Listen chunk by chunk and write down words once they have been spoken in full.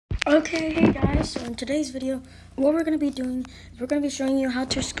Okay, hey guys, so in today's video, what we're going to be doing is we're going to be showing you how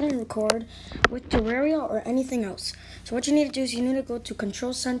to screen record with Terraria or anything else. So what you need to do is you need to go to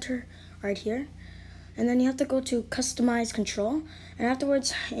Control Center right here, and then you have to go to Customize Control, and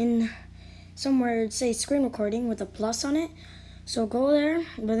afterwards in somewhere it says Screen Recording with a plus on it. So go there,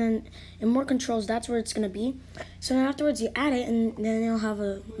 but then in More Controls, that's where it's going to be. So then afterwards you add it, and then you'll have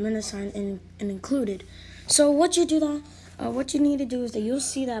a minus sign and included. So what you do that. What you need to do is that you'll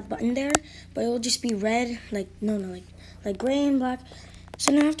see that button there, but it'll just be red, like gray and black.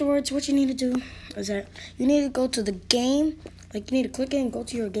 So then afterwards, what you need to do is that you need to go to the game, like you need to click it and go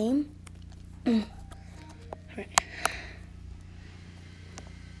to your game. Alright.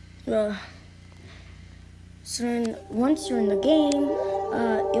 So then once you're in the game,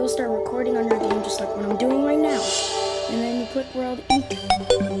 it'll start recording on your game just like what I'm doing right now. And then you click World Ink.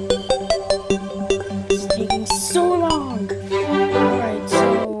 It's taking so long. Alright,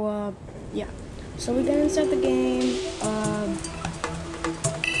 so yeah. So we get inside the game.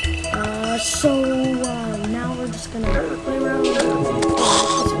 Now we're just gonna play around.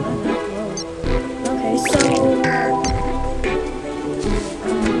 Okay, so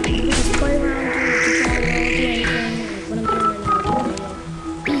you just play around, do anything, like what I'm doing right now.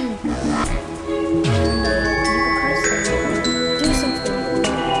 And you can press do something.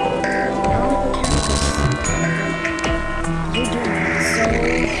 You're doing it. So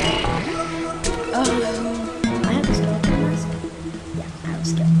I have a skeleton mask. Yeah, I have a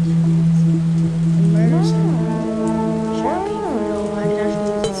skeleton mask. And murders sure people I can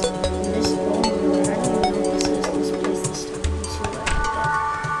actually use this bone. I don't even know this place this time. Let's see what I can get.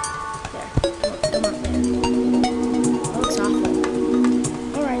 There. Come on, man. That looks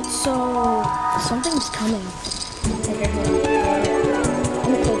awful. Alright, so something's coming. Okay, hold on. I'm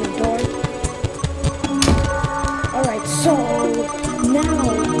gonna close the door. Alright, so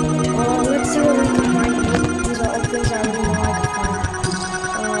now let's see what we can find. These are all things I really know I can find.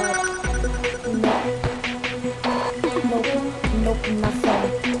 Nope,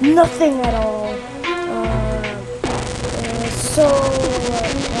 nothing. Nothing at all.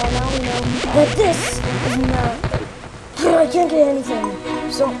 Now we know that this is not. I can't get anything.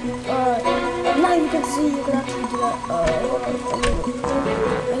 So, now you can see you can actually do that. I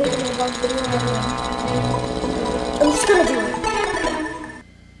think I'm gonna pause the video. I'm just gonna do it.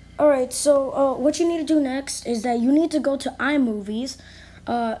 Alright, so what you need to do next is that you need to go to iMovies.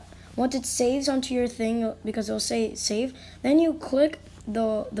 Once it saves onto your thing, because it'll say save, then you click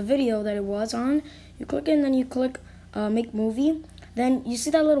the video that it was on. You click it and then you click make movie. Then you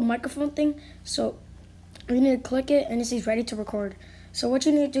see that little microphone thing. So you need to click it and it says ready to record. So what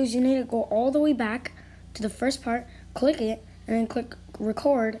you need to do is you need to go all the way back to the first part, click it, and then click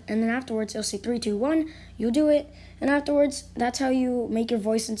record, and then afterwards it'll say 3, 2, 1. You do it, and afterwards that's how you make your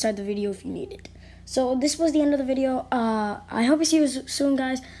voice inside the video if you need it. So this was the end of the video. I hope you see you soon,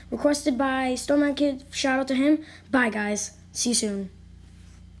 guys. Requested by Snowman Kid. Shout out to him. Bye, guys. See you soon.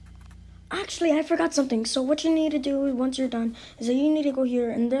 Actually, I forgot something. So what you need to do once you're done is that you need to go here,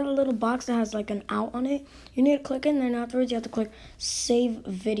 and there's a little box that has like an out on it. You need to click it, and then afterwards you have to click save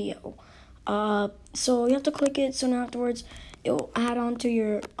video. So you have to click it, so now afterwards it'll add on to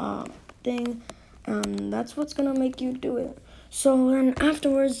your thing, and that's what's gonna make you do it. So then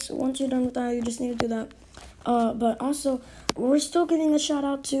afterwards, once you're done with that, you just need to do that. But also, we're still giving a shout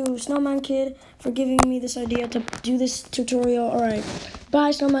out to Snowman Kid for giving me this idea to do this tutorial. Alright,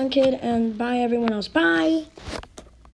 bye Snowman Kid, and bye everyone else. Bye!